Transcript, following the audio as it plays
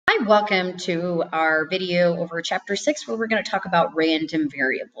welcome to our video over chapter 6 where we're going to talk about random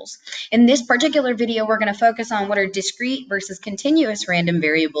variables. In this particular video, we're going to focus on what are discrete versus continuous random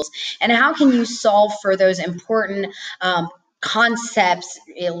variables and how can you solve for those important concepts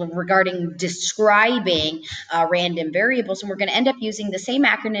regarding describing random variables. And we're going to end up using the same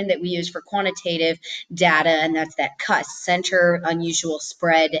acronym that we use for quantitative data, and that's that CUS, center, unusual,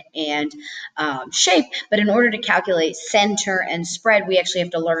 spread, and shape. But in order to calculate center and spread, we actually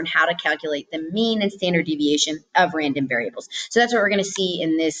have to learn how to calculate the mean and standard deviation of random variables. So that's what we're going to see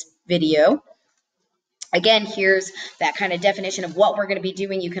in this video. Again, here's that kind of definition of what we're going to be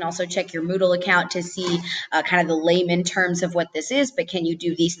doing. You can also check your Moodle account to see kind of the layman terms of what this is, but can you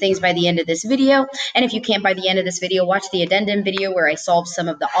do these things by the end of this video? And if you can't by the end of this video, watch the addendum video where I solve some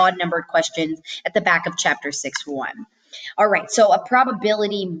of the odd numbered questions at the back of chapter 6.1. All right, so a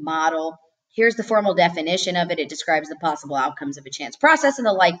probability model. Here's the formal definition of it. It describes the possible outcomes of a chance process and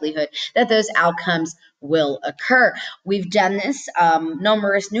the likelihood that those outcomes will occur. We've done this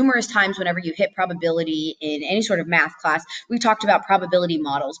numerous times whenever you hit probability in any sort of math class. We talked about probability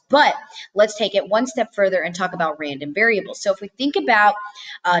models, but let's take it one step further and talk about random variables. So if we think about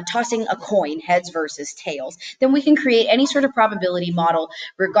tossing a coin, heads versus tails, then we can create any sort of probability model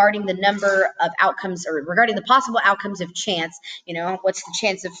regarding the number of outcomes or regarding the possible outcomes of chance. You know, what's the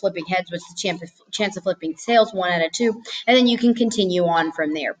chance of flipping heads? What's the chance of flipping tails? 1 out of 2. And then you can continue on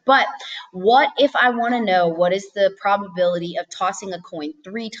from there. But what if I want to know what is the probability of tossing a coin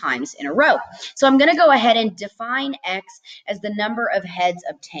 3 times in a row? So I'm going to go ahead and define x as the number of heads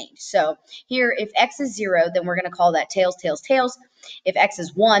obtained. So here, if x is 0, then we're going to call that tails, tails, tails. If x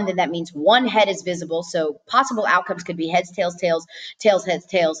is 1, then that means 1 head is visible. So possible outcomes could be heads, tails, tails, tails, heads,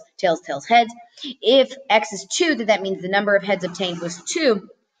 tails, tails, tails, heads. If x is 2, then that means the number of heads obtained was 2.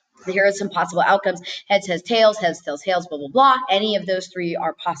 Here are some possible outcomes: heads, heads, tails, tails, blah, blah, blah. Any of those 3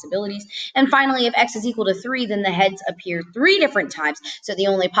 are possibilities. And finally, if x is equal to 3, then the heads appear 3 different times. So the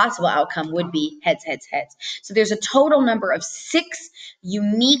only possible outcome would be heads, heads, heads. So there's a total number of 6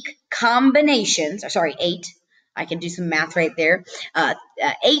 unique combinations, or sorry, 8. I can do some math right there. 8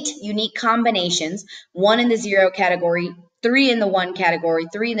 unique combinations, 1 in the 0 category, 3 in the 1 category,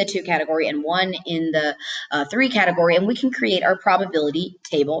 3 in the 2 category, and 1 in the 3 category, and we can create our probability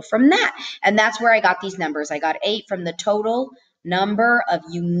table from that. And that's where I got these numbers. I got 8 from the total number of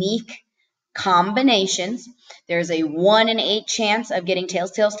unique combinations. There's a 1 in 8 chance of getting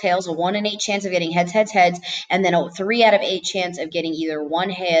tails, tails, tails, a 1 in 8 chance of getting heads, heads, heads, and then a 3 out of 8 chance of getting either 1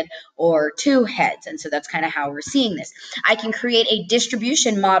 head or 2 heads. And so that's kind of how we're seeing this. I can create a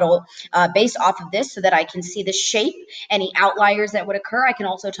distribution model based off of this so that I can see the shape, any outliers that would occur. I can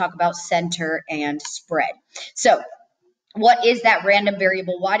also talk about center and spread. So what is that random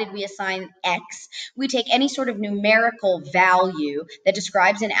variable? Why did we assign x? We take any sort of numerical value that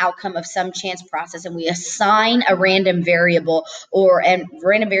describes an outcome of some chance process, and we assign a random variable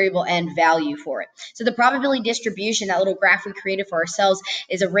and value for it. So the probability distribution, that little graph we created for ourselves,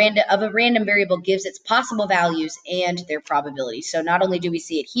 is a random variable, gives its possible values and their probability. So not only do we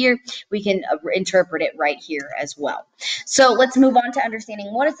see it here, we can interpret it right here as well. So let's move on to understanding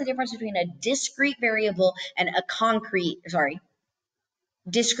what is the difference between a discrete variable and a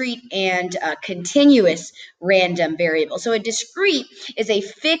discrete and continuous random variable. So a discrete is a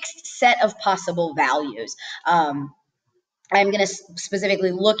fixed set of possible values. I'm going to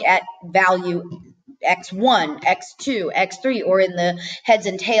specifically look at value x1, x2, x3, or in the heads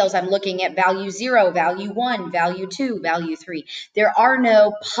and tails, I'm looking at value 0, value 1, value 2, value 3. There are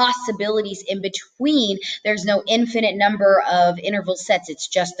no possibilities in between. There's no infinite number of interval sets. It's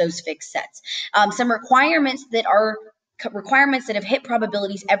just those fixed sets. Some requirements that have hit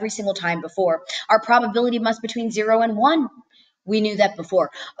probabilities every single time before. Our probability must be between 0 and 1. We knew that before.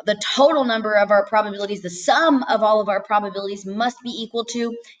 The total number of our probabilities, the sum of all of our probabilities, must be equal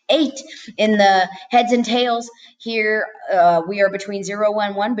to 8. In the heads and tails, here we are between 0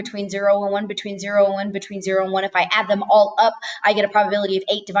 and 1, between 0 and 1, between 0 and 1, between 0 and 1. If I add them all up, I get a probability of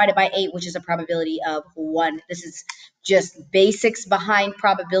 8 divided by 8, which is a probability of 1. This is just basics behind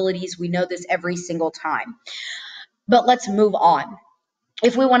probabilities. We know this every single time. But let's move on.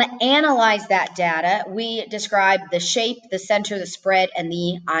 If we want to analyze that data, we describe the shape, the center, the spread, and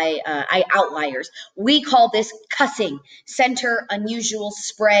the outliers. We call this cussing: center, unusual,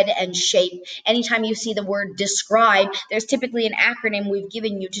 spread, and shape. Anytime you see the word describe, there's typically an acronym we've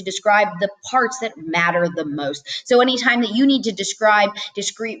given you to describe the parts that matter the most. So anytime that you need to describe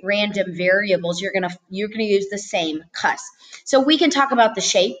discrete random variables, you're gonna use the same cuss. So we can talk about the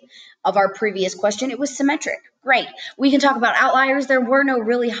shape of our previous question. It was symmetric. Great. We can talk about outliers. There were no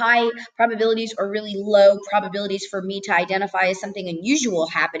really high probabilities or really low probabilities for me to identify as something unusual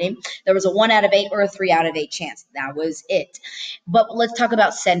happening. There was a 1 out of 8 or a 3 out of 8 chance. That was it. But let's talk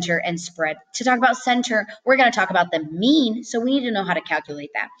about center and spread. To talk about center, we're going to talk about the mean. So we need to know how to calculate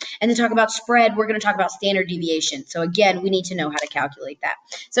that. And to talk about spread, we're going to talk about standard deviation. So again, we need to know how to calculate that.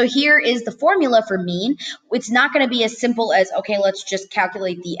 So here is the formula for mean. It's not going to be as simple as, okay, let's just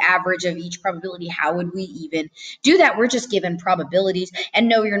calculate the average of each probability. How would we even do that? We're just given probabilities, and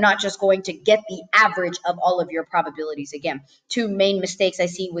no, you're not just going to get the average of all of your probabilities. Again, two main mistakes I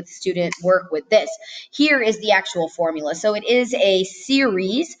see with student work with this. Here is the actual formula. So it is a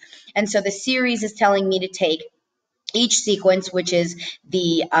series, and so the series is telling me to take each sequence, which is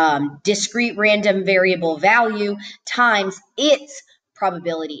the discrete random variable value times its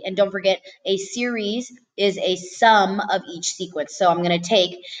probability. And don't forget, a series is a sum of each sequence. So I'm going to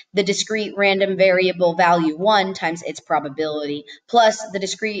take the discrete random variable value 1 times its probability plus the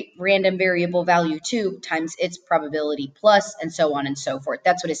discrete random variable value 2 times its probability plus, and so on and so forth.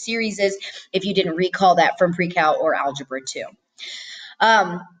 That's what a series is, if you didn't recall that from pre-cal or algebra 2.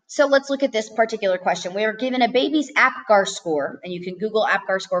 So let's look at this particular question. We are given a baby's APGAR score, and you can Google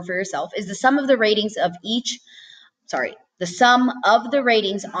APGAR score for yourself, is the sum of the ratings of the sum of the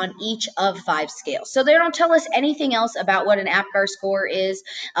ratings on each of 5 scales. So they don't tell us anything else about what an APGAR score is.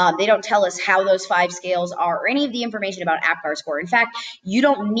 They don't tell us how those 5 scales are or any of the information about APGAR score. In fact, you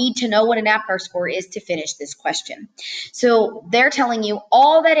don't need to know what an APGAR score is to finish this question. So they're telling you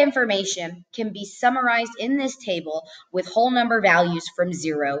all that information can be summarized in this table with whole number values from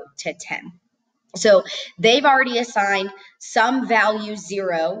 0 to 10. So they've already assigned some value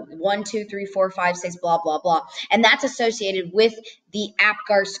 0, 1, 2, 3, 4, 5, 6, blah, blah, blah. And that's associated with the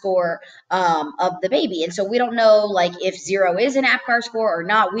APGAR score of the baby. And so we don't know like if 0 is an APGAR score or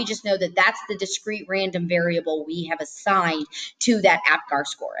not. We just know that that's the discrete random variable we have assigned to that APGAR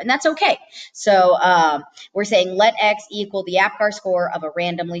score. And that's okay. So we're saying let X equal the APGAR score of a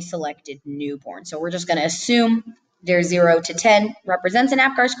randomly selected newborn. So we're just going to assume their 0 to 10 represents an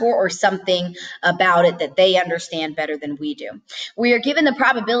APGAR score or something about it that they understand better than we do. We are given the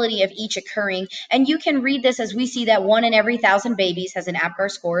probability of each occurring, and you can read this as we see that 1 in every 1,000 babies has an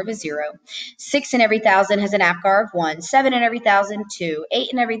APGAR score of a 0, 6 in every 1,000 has an APGAR of 1, 7 in every 1,000, 2, 8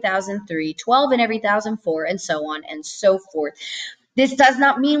 in every 1,000, 3, 12 in every 1,000, 4, and so on and so forth. This does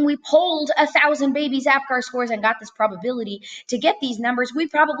not mean we polled 1,000 babies' APGAR scores and got this probability. To get these numbers, we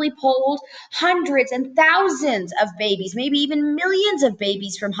probably polled hundreds and thousands of babies, maybe even millions of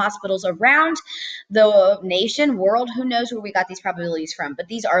babies from hospitals around the nation, world. Who knows where we got these probabilities from? But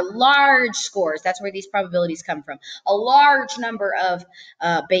these are large scores. That's where these probabilities come from. A large number of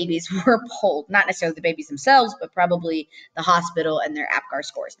babies were polled, not necessarily the babies themselves, but probably the hospital and their APGAR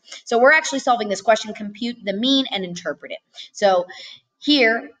scores. So we're actually solving this question, compute the mean and interpret it. So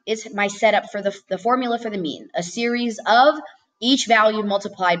here is my setup for the formula for the mean, a series of each value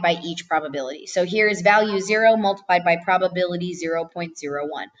multiplied by each probability. So here is value 0 multiplied by probability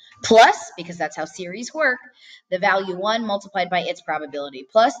 0.01 plus, because that's how series work, the value 1 multiplied by its probability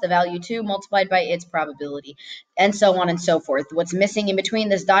plus the value 2 multiplied by its probability, and so on and so forth. What's missing in between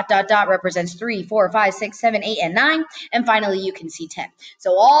this dot, dot, dot represents 3, 4, 5, 6, 7, 8, and 9, and finally you can see 10.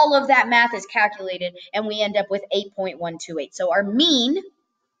 So all of that math is calculated, and we end up with 8.128. So our mean,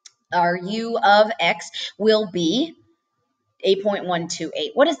 our U of X, will be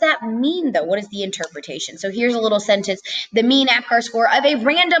 8.128. What does that mean, though? What is the interpretation? So here's a little sentence. The mean APGAR score of a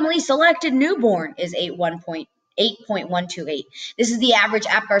randomly selected newborn is 8.128. This is the average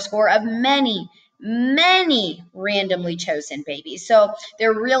APGAR score of many randomly chosen babies. So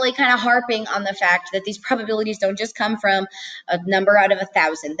they're really kind of harping on the fact that these probabilities don't just come from a number out of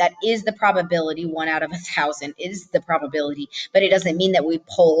 1,000. That is the probability. 1 out of 1,000 is the probability, but it doesn't mean that we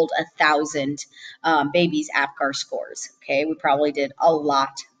polled 1,000 babies' APGAR scores. Okay, we probably did a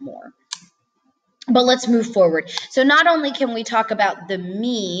lot more. But let's move forward. So not only can we talk about the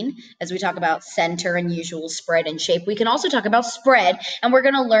mean as we talk about center and usual spread and shape, we can also talk about spread, and we're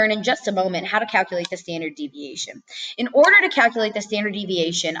going to learn in just a moment how to calculate the standard deviation. In order to calculate the standard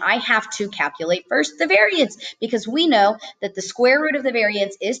deviation, I have to calculate first the variance, because we know that the square root of the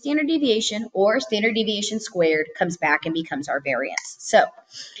variance is standard deviation, or standard deviation squared comes back and becomes our variance. So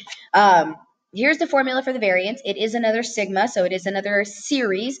here's the formula for the variance. It is another sigma, so it is another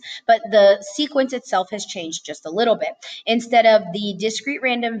series, but the sequence itself has changed just a little bit. Instead of the discrete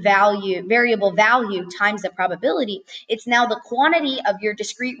random variable value times the probability, it's now the quantity of your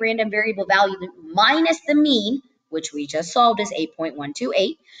discrete random variable value minus the mean which we just solved is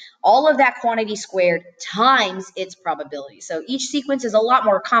 8.128, all of that quantity squared times its probability. So each sequence is a lot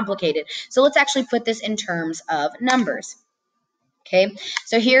more complicated. So let's actually put this in terms of numbers. Okay,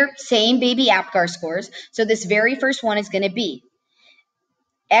 so here, same baby APGAR scores. So this very first one is going to be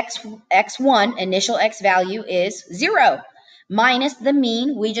x1, initial x value is 0, minus the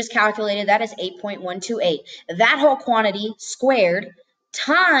mean, we just calculated that as 8.128. That whole quantity squared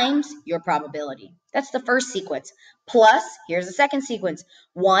times your probability. That's the first sequence. Plus, here's the second sequence,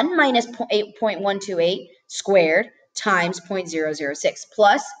 1 minus 8.128 squared times 0.006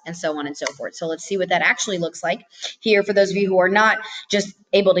 plus, and so on and so forth. So let's see what that actually looks like. Here, for those of you who are not just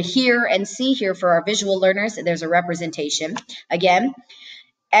able to hear and see here for our visual learners, there's a representation. Again,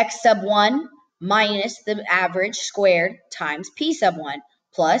 x sub 1 minus the average squared times p sub 1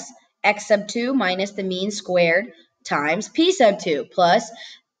 plus x sub 2 minus the mean squared times p sub 2 plus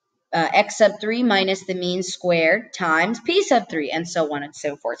x sub 3 minus the mean squared times p sub 3, and so on and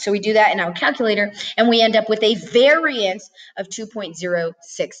so forth. So we do that in our calculator, and we end up with a variance of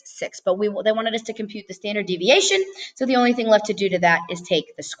 2.066. But they wanted us to compute the standard deviation, so the only thing left to do to that is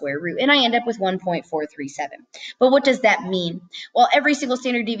take the square root, and I end up with 1.437. But what does that mean? Well, every single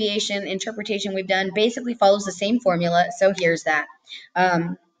standard deviation interpretation we've done basically follows the same formula, so here's that.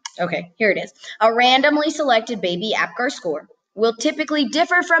 Okay, here it is. A randomly selected baby APGAR score will typically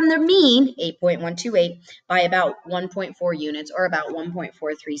differ from the mean, 8.128, by about 1.4 units, or about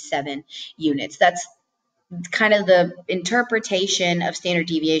 1.437 units. That's kind of the interpretation of standard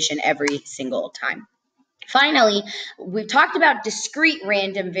deviation every single time. Finally, we've talked about discrete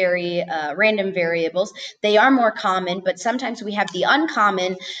random variables. They are more common, but sometimes we have the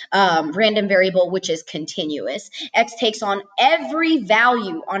uncommon random variable, which is continuous. X takes on every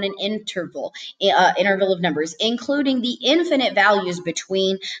value on an interval of numbers, including the infinite values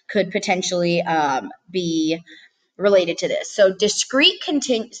between could potentially be related to this. So discrete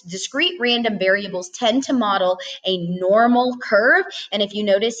random variables tend to model a normal curve. And if you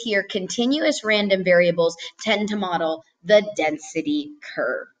notice here, continuous random variables tend to model the density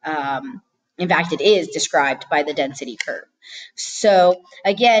curve. In fact, it is described by the density curve. So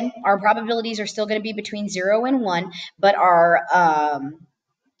again, our probabilities are still going to be between 0 and 1, but our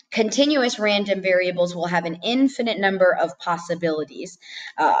continuous random variables will have an infinite number of possibilities.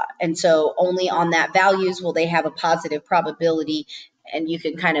 And so only on that values will they have a positive probability, and you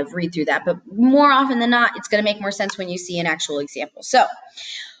can kind of read through that. But more often than not, it's going to make more sense when you see an actual example. So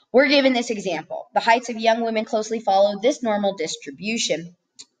we're given this example. The heights of young women closely follow this normal distribution.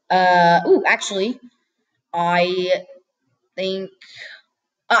 Actually, I think...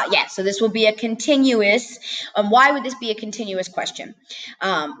 yeah, so this will be a continuous. Why would this be a continuous question?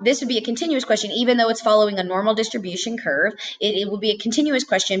 This would be a continuous question, even though it's following a normal distribution curve. It will be a continuous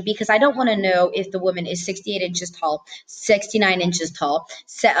question because I don't want to know if the woman is 68 inches tall, 69 inches tall,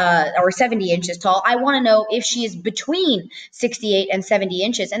 or 70 inches tall. I want to know if she is between 68 and 70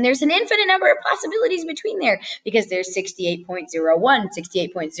 inches. And there's an infinite number of possibilities between there because there's 68.01,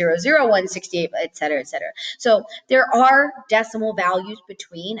 68.001, 68, et cetera, et cetera. So there are decimal values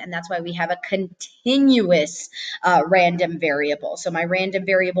between, and that's why we have a continuous random variable. So my random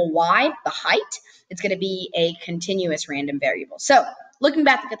variable y, the height, it's going to be a continuous random variable. So looking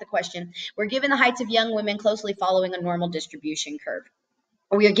back at the question, we're given the heights of young women closely following a normal distribution curve.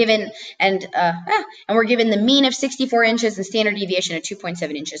 We are given, and we're given the mean of 64 inches and standard deviation of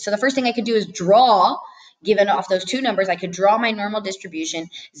 2.7 inches. So the first thing I could do is draw. Given off those two numbers, I could draw my normal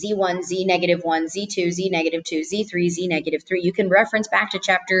distribution, Z1, Z negative 1, Z2, Z negative 2, Z3, Z negative 3. You can reference back to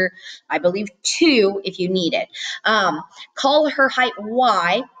chapter, I believe, 2 if you need it. Call her height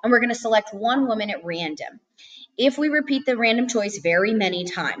Y, and we're going to select one woman at random. If we repeat the random choice very many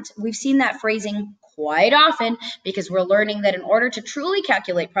times, we've seen that phrasing quite often because we're learning that in order to truly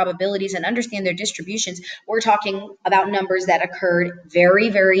calculate probabilities and understand their distributions, we're talking about numbers that occurred very,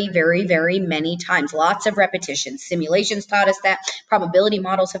 very, very, very many times. Lots of repetitions. Simulations taught us that. Probability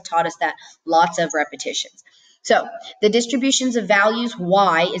models have taught us that. Lots of repetitions. So the distributions of values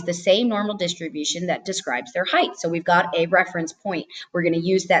y is the same normal distribution that describes their height. So we've got a reference point. We're going to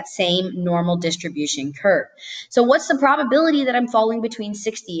use that same normal distribution curve. So what's the probability that I'm falling between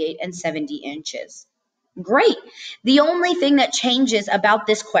 68 and 70 inches? Great. The only thing that changes about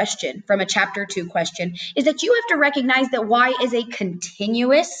this question from a chapter 2 question is that you have to recognize that y is a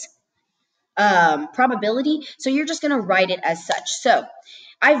continuous probability. So you're just going to write it as such. So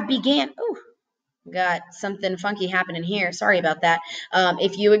I've got something funky happening here. Sorry about that.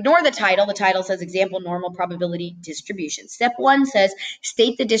 If you ignore the title says example normal probability distribution. Step 1 says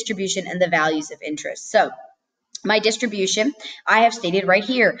state the distribution and the values of interest. So My distribution, I have stated right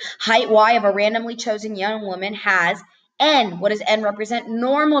here. Height y of a randomly chosen young woman has n. What does n represent?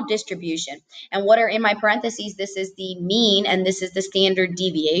 Normal distribution. And what are in my parentheses? This is the mean, and this is the standard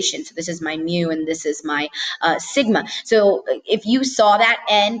deviation. So this is my mu, and this is my sigma. So if you saw that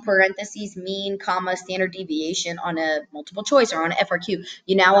n parentheses mean, comma, standard deviation on a multiple choice or on an FRQ,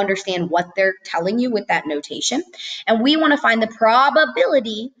 you now understand what they're telling you with that notation. And we want to find the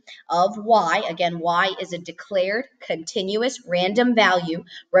probability of y. Again, y is a declared continuous random value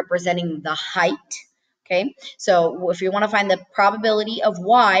representing the height. Okay, so if you want to find the probability of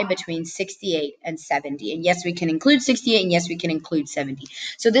y between 68 and 70, and yes, we can include 68, and yes, we can include 70.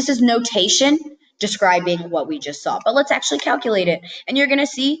 So this is notation describing what we just saw, but let's actually calculate it. And you're going to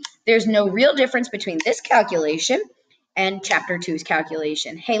see there's no real difference between this calculation and chapter 2's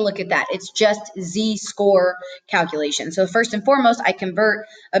calculation. Hey, look at that. It's just z-score calculation. So first and foremost, I convert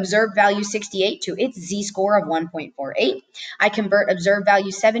observed value 68 to its z-score of 1.48. I convert observed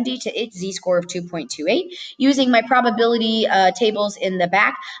value 70 to its z-score of 2.28. Using my probability tables in the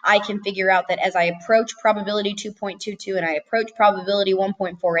back, I can figure out that as I approach probability 2.22 and I approach probability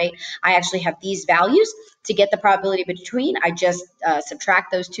 1.48, I actually have these values. To get the probability between, I just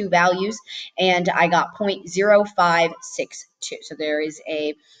subtract those two values, and I got 0.0562. So there is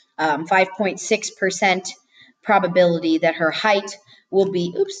a 5.6% probability that her height will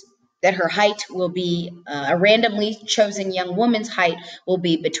be, a randomly chosen young woman's height will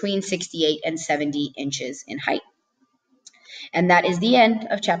be between 68 and 70 inches in height. And that is the end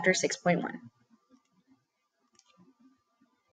of chapter 6.1.